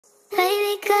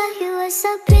Baby girl, you are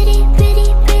so pretty,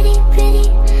 pretty, pretty, pretty.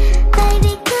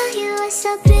 Baby girl, you are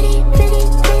so pretty, pretty,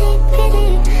 pretty, pretty.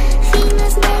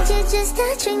 Females magic just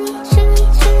touching me, trick me,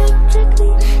 trick me, trick me.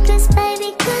 'Cause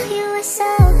baby girl, you are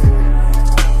so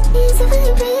easy,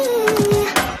 baby.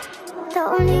 The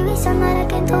only reason that I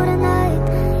came through tonight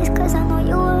is 'cause I know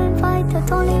you were invited.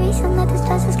 The only reason that this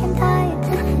dress is skin tight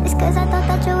is 'cause I thought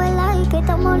that you would like it.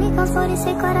 I'm only comes for the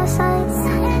secret outside.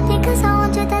 Because I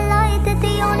want you to like it.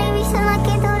 The only reason I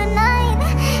came through tonight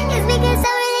is because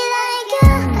I really like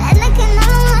you. And I can no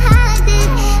longer hide it.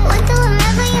 Want to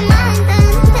remember your mind then.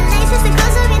 The nicest the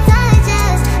close of your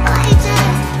touches. Why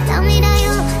just tell me that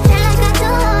you feel like I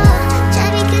do?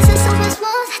 Cherry kisses super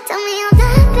smooth. Tell me all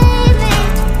that, baby.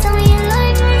 Tell me you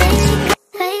like me.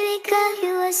 Baby girl,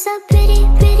 you are so pretty,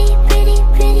 pretty, pretty,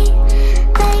 pretty.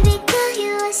 Baby girl,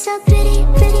 you are so pretty,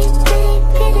 pretty, pretty,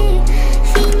 pretty.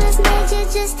 Females magic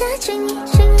just touching me,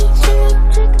 trick me, trick me,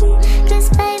 trick me. 'Cause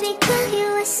baby girl, you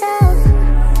are so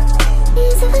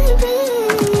easy, baby.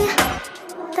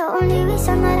 The only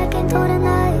reason that I came through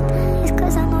tonight is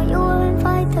 'cause I know you were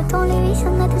invited. The only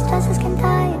reason that this dress is skin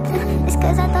tight is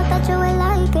 'cause I thought that you would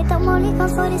like it. I'm only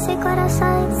comes for the secret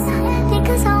outside.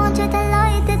 Because I want you to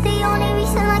like it. The only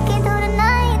reason I came through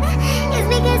tonight is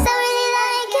because I really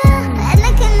like you. And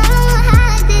I can no longer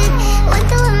hide it. Want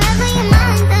to remember your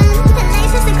mind then. The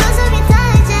nicest the close of your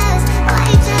touches. Why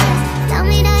just tell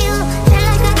me that you feel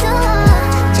like I do?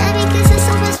 Cherry kisses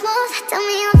super smooth. Tell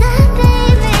me all that,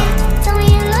 baby. Tell me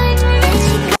you like me.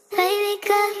 Baby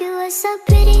girl, you are so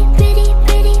pretty, pretty,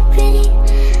 pretty, pretty.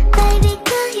 Baby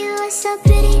girl, you are so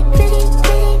pretty, pretty,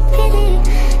 pretty, pretty.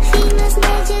 Females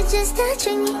magic just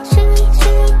touching me, trick me,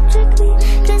 trick me, trick me.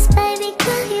 'Cause baby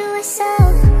girl, you are so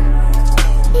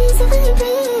easy,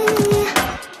 baby.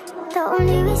 The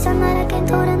only reason that I came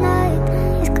through tonight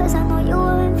is 'cause I know you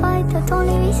were invited. The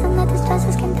only reason that this dress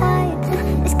is skin tight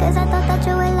is 'cause I thought that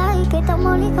you would like it. I'm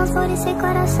only comes for the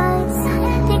secret outside.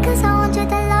 Because I want you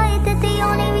to like it. The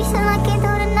only reason I came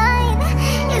through tonight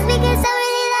is because I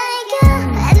really like you.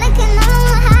 And I can no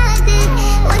longer hide it.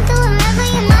 Want to remember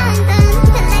your mind then.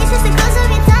 The nicest the close of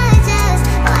your touches.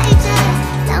 Why just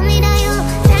tell me that you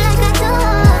feel like I do?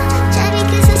 Cherry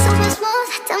kisses super smooth.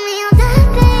 Tell me all that,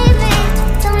 baby.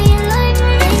 Tell me you like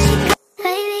me.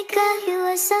 Baby girl, you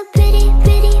are so pretty,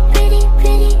 pretty, pretty,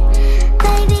 pretty.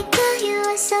 Baby girl, you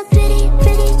are so pretty,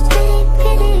 pretty, pretty,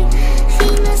 pretty.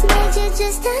 Females magic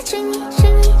just touching me,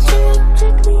 trick me, trick me,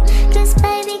 trick me. 'Cause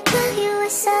baby girl, you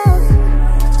are so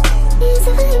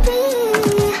easy, baby.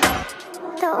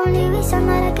 The only reason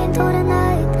that I came through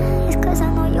tonight is 'cause I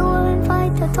know you were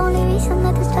invited. The only reason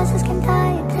that this dress is skin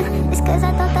tight is 'cause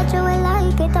I thought that you would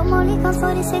like it. I'm only comes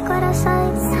for the secret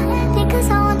outside. Because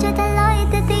I want you to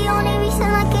like it. The only reason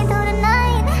I came through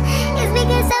tonight is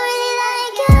because I really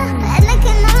like you. And I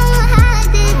can no longer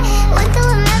hide it. Want to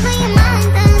remember your mind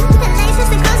then. The nicest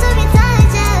the close of your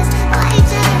touches. Why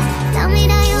just tell me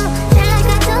that you feel like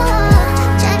I do?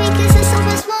 Cherry kisses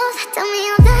super smooth. Tell me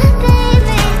all that,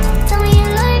 baby. Tell me you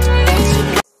like me.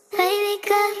 Baby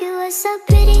girl, you are so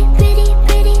pretty, pretty,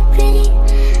 pretty, pretty.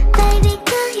 Baby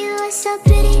girl, you are so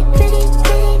pretty, pretty,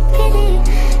 pretty, pretty.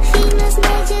 Females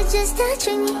magic just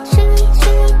touching me, trick me,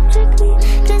 trick me, trick me.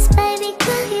 'Cause baby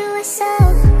girl, you are so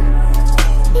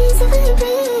easy,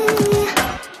 baby.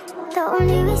 The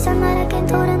only reason that I came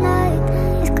through tonight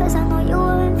is 'cause I know you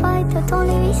were invited. The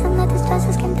only reason that this dress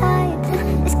is skin tight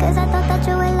is 'cause I thought that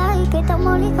you would like it. I'm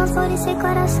only comes for the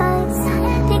secret outside.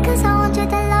 Because I want you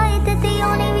to like it. The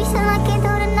only reason I came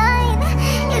through tonight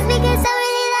is because I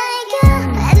really like you.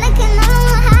 And I can no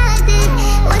longer hide it.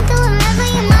 Want to remember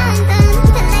your mind then.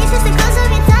 The nicest the close of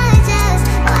your touches.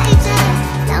 Why just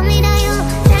tell me that you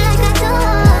feel like I do?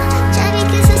 Cherry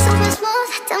kisses super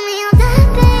smooth. Tell me all that,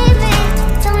 baby.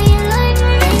 Tell me you like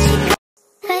me.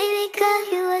 Baby girl,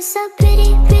 you are so pretty,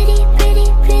 pretty, pretty,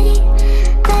 pretty.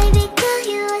 Baby girl,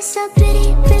 you are so pretty,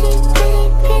 pretty, pretty,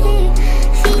 pretty.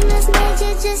 Females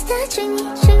magic just touching me,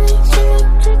 trick me, trick me,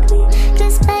 trick me.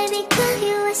 'Cause baby girl,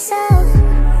 you are so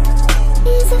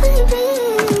easy, baby.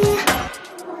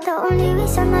 The only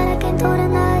reason that I came through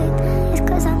tonight is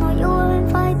 'cause I know you were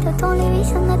invited. The only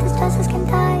reason that this dress is skin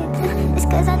tight is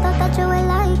 'cause I thought that you would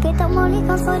like it. I'm only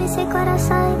comes for the secret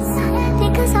outside.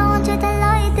 Because I want you to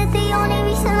like it. The only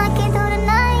reason I came through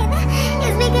tonight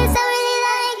is because I really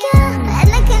like you. And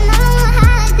I can no longer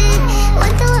hide it.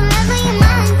 Want to remember your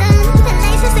mind then. The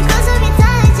nicest the close of your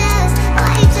touches.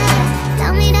 Why just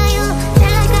tell me that you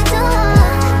feel like I do?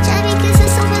 Cherry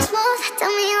kisses super smooth.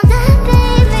 Tell me all that,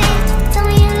 baby. Tell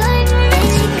me you like me.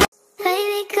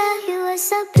 Baby girl, you are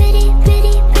so pretty,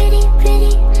 pretty, pretty,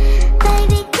 pretty.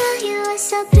 Baby girl, you are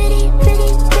so pretty, pretty,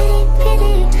 pretty,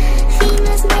 pretty.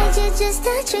 Females magic just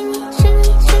to trick me, trick me,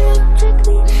 trick me, trick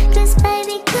me. Cause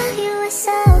baby girl, you are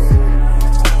so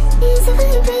easy,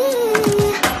 baby.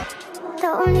 The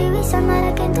only reason that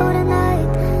I came through tonight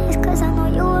is cause I know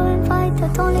you were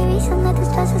invited. The only reason that this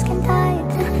dress is skin tight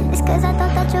is cause I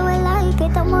thought that you would like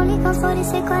it. I'm only gone for the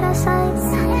secret outside.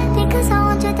 Because I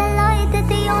want you to like that.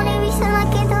 The only reason I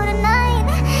came through tonight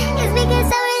is because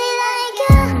I really like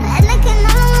you. And I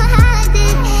cannot hide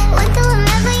it. Want to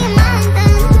remember your mind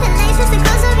then. The nights is the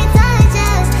close of your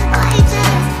touches. Why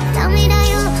just tell me that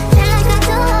you feel like I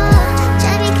do?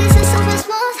 Try because it's super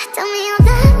smooth. Tell me all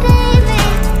that, baby.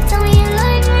 Tell me you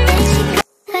like me,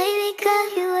 baby girl,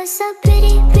 you are so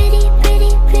pretty, pretty,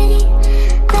 pretty, pretty.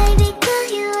 Baby girl,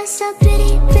 you are so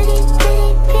pretty, pretty, pretty,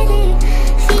 pretty.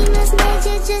 Females made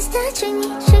you just to trick me,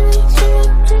 trick me, trick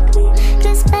me, trick me.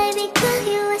 Cause baby girl,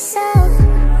 you are so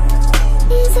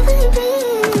easy, baby.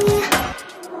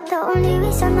 The only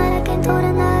reason that I came through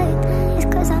tonight is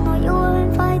cause I know you were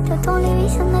invited. The only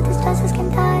reason that this dress is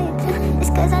skin tight is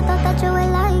cause I thought that you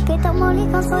would like it. I'm only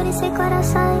gone for the secret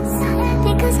outside.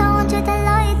 Because I want you to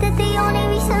like that. The only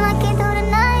reason I came through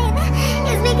tonight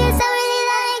is because I really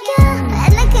like you.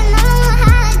 And I cannot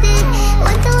hide it.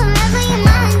 Want to remember your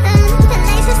mind then. The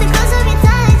nights is the close of your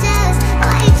touches.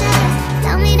 Why just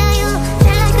tell me that you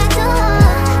feel like I do?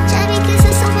 Try because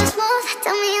it's super smooth.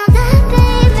 Tell me all that,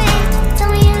 baby. Tell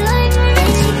me you like me,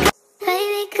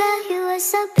 baby girl, you are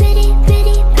so pretty,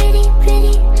 pretty, pretty,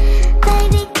 pretty.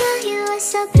 Baby girl, you are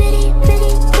so pretty,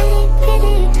 pretty, pretty,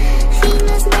 pretty.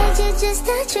 Females made you just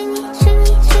to trick me, trick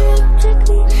me, trick me, trick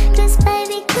me. Cause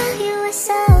baby girl, you are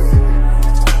so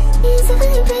easy,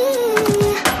 baby.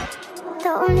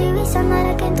 The only reason that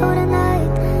I came through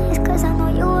tonight is cause I know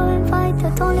you were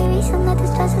invited. The only reason that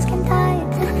this dress is skin tight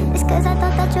is cause I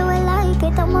thought that you would like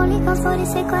it. I'm only gone for the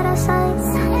secret outside.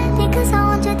 Because I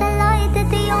want you to like that.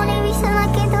 The only reason I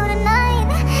came through